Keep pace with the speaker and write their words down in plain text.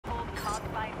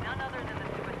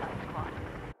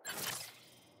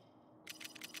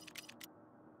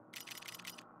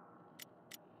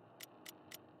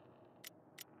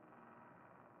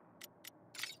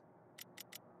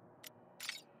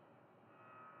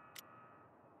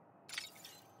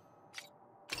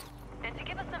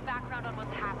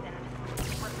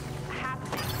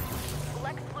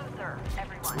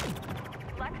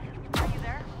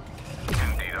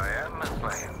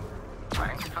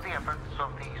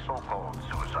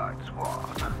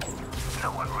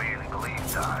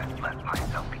I'd let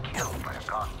myself be killed by a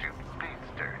costume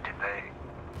speedster, did they?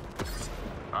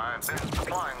 I've been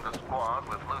supplying the squad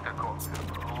with Luther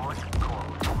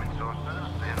resources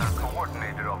in a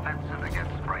coordinated offensive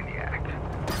against Brainiac.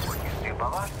 What you see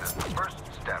above us is the first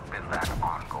step in that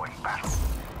ongoing battle.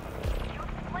 You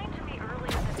explained to me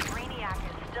earlier that Brainiac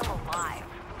is still alive.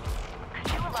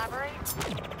 Could you elaborate?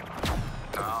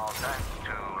 Now, thanks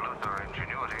to Luther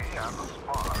ingenuity and the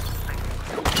squad,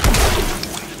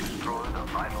 we destroy the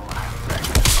vital aspect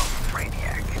of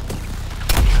Brainiac.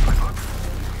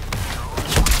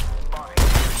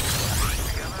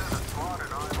 Together, the squad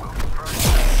and I will confront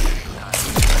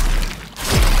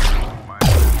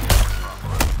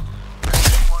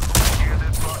anyone who can hear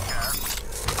this broadcast,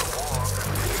 the war.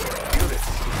 Units,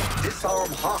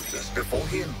 disarm Heartless before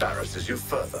he embarrasses you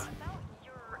further. About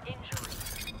your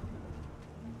injury.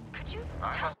 Could you I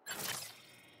must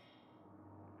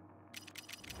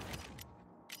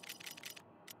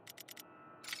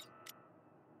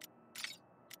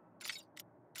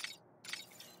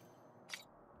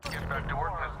get back to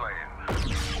work, Miss Lane.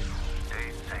 Stay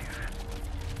safe.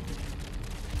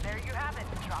 There you have it,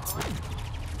 Metropolis.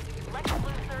 Lex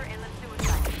Luthor in the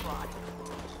Suicide Squad.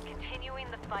 Continuing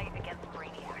the fight against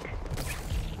Brainiac.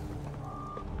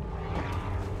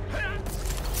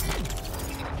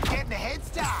 Getting a head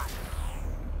start.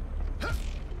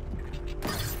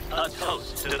 A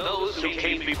toast to those who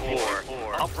came before.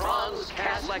 A bronze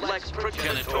cast Lex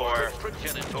progenitor.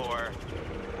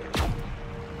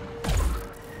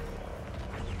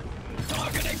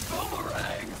 Targeting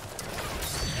boomerang.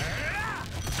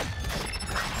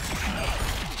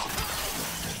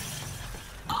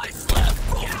 I slap.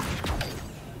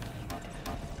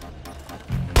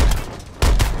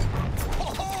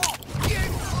 Oh, you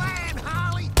plan,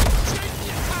 Harley. Shoot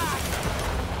your target.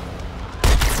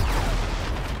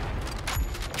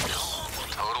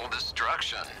 Total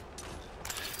destruction.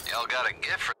 Y'all got a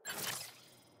gift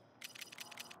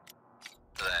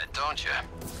for that, don't you?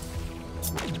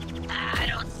 I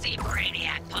don't see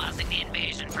Brainiac pausing the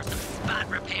invasion for some spot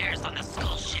repairs on the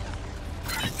Skull ship.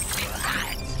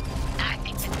 Besides, I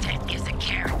think the dead is a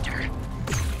character.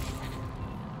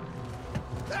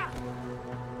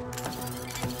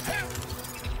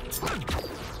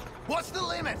 What's the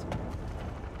limit?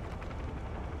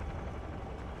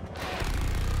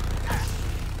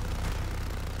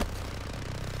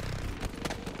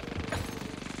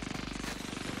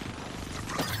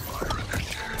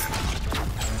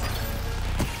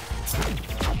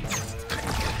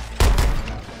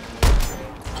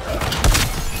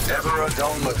 Never a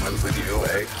dull moment with you,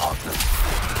 eh, Heartless?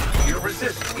 You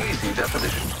resist easy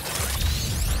definition.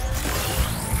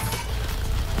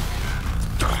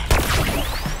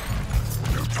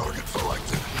 New target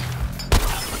selected.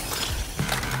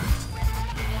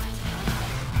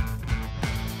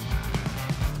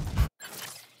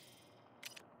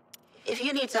 If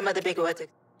you need some of the big words.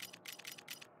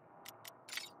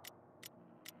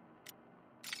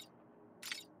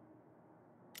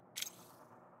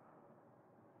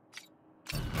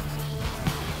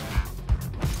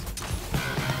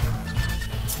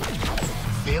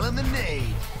 Feeling the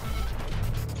need.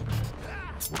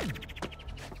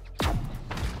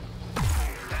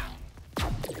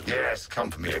 Yes, come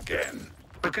for me again.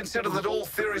 But consider that all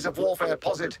theories of warfare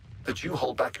posit that you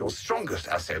hold back your strongest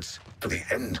assets for the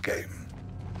end game.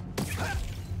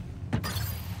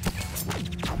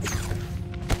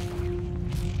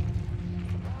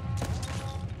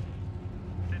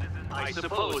 I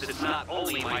suppose it's not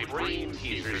only my brain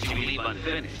teasers you leave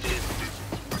unfinished, is it?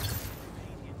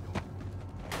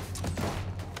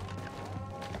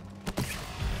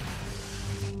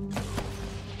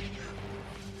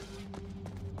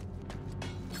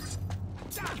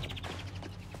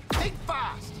 Think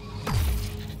fast.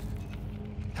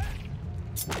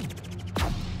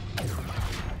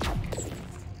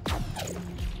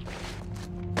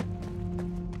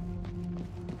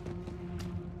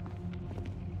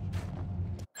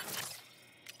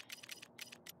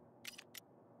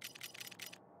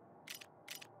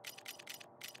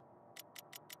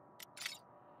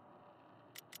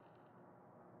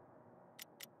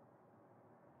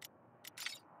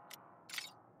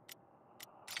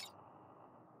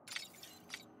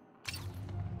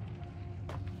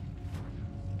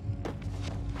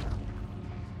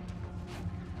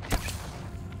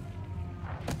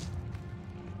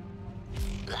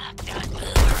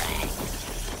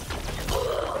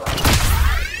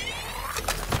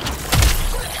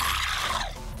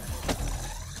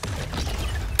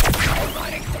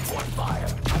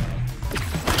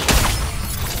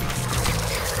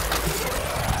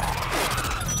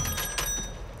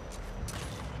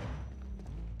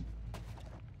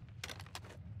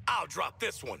 I'll drop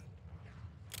this one.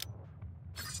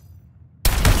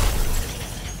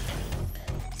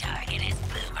 Target is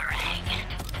Boomerang.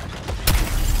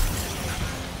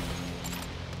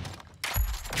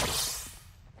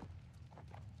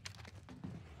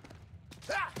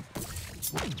 Ah!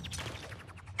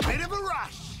 Bit of a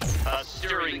rush. A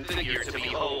stirring figure to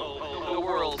behold. The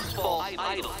world's false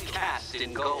idol cast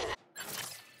in gold.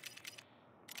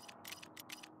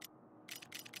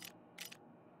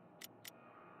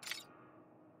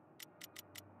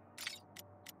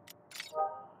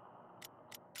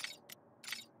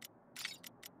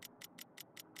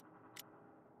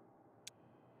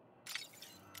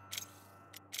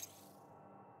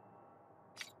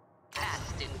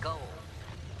 Cast in gold.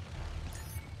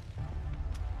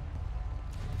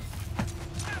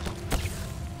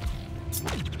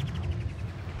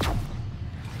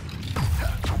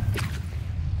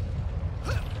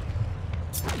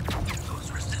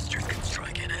 Those resistors can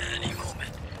strike at any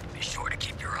moment. Be sure to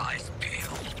keep your eyes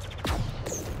peeled.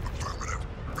 Affirmative.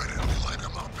 Ready to light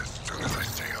him up as soon as I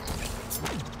see him.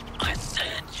 I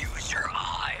said use your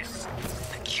eyes.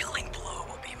 The killing blow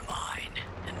will be mine,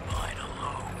 and mine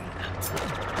alone.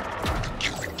 The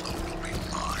killing blow will be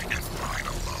mine and mine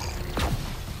alone.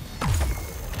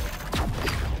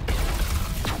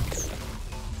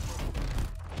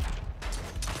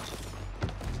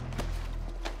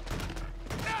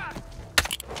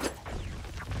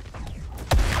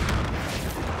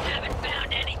 Haven't found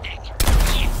anything.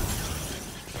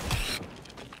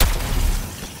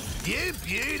 You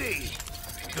beauty.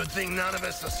 Good thing none of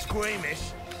us are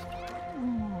squeamish.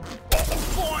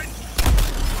 Fine.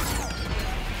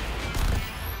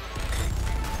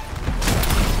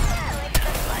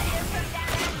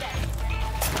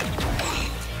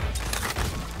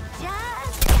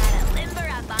 Just gotta limber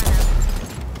up on them.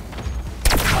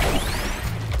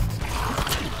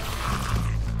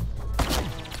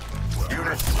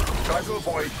 Units, try to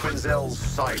avoid Quinzel's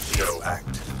sideshow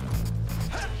act.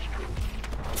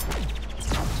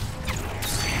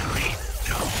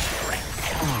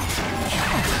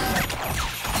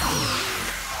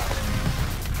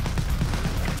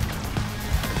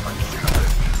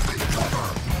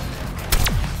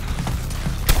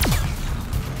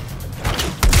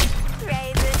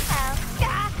 Raise this hell.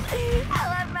 I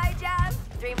love my job.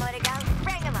 3 more to go.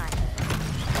 Bring 'em on.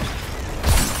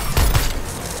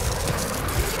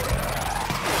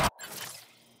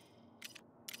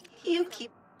 You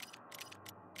keep.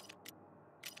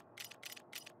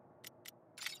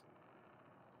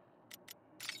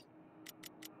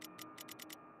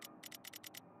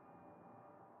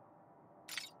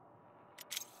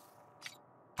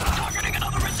 Targeting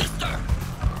another resistor.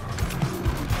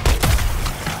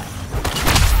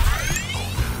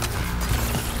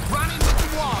 Running with the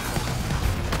wall.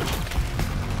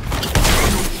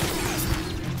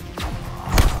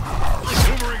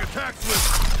 Boomerang attacks with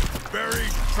very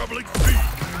troubling speed.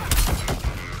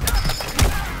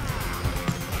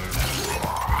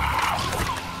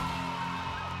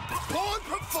 Born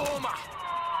performer.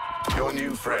 Your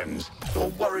new friends. You're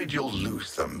worried you'll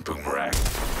lose them, Boomerang.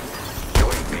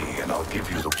 Join me and I'll give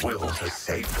you the will to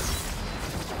save them.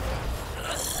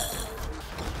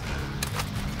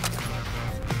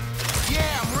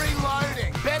 Yeah, I'm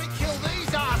reloading. Better kill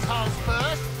these assholes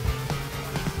first.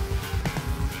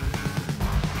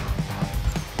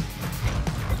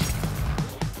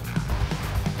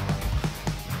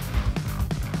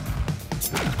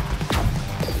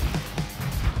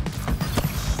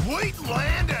 Sweet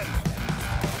landing.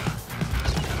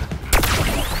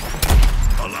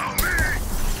 Allow me.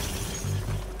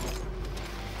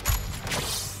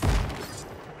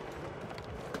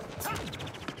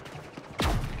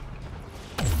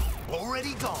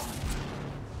 Already gone.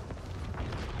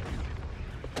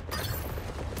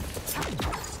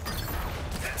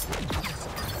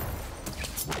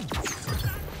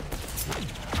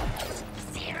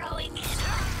 Zeroing in.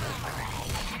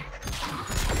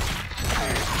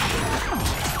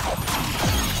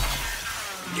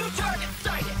 New target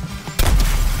sighted.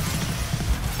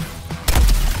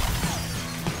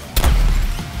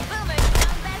 Boomer's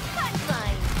down best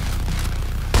punchline.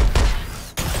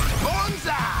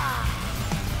 Bonza!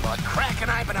 Like cracking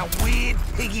open a weird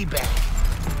piggyback.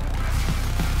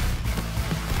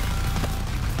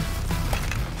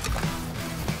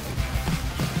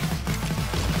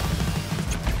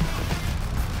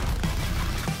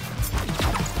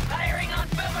 Firing on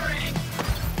Boomerang.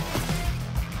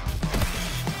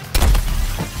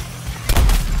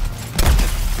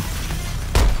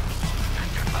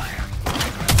 Under fire.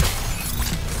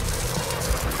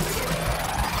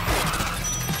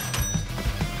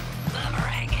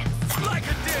 Boomerang inside. Like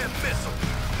a damn missile.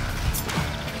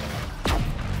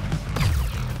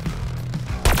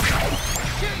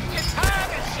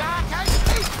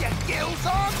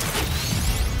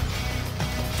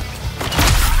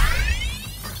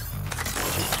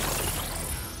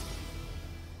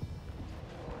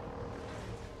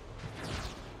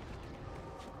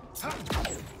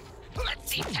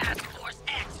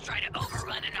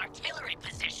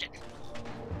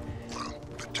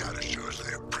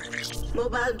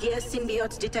 Mobile gear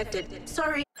symbiote detected.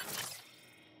 Sorry.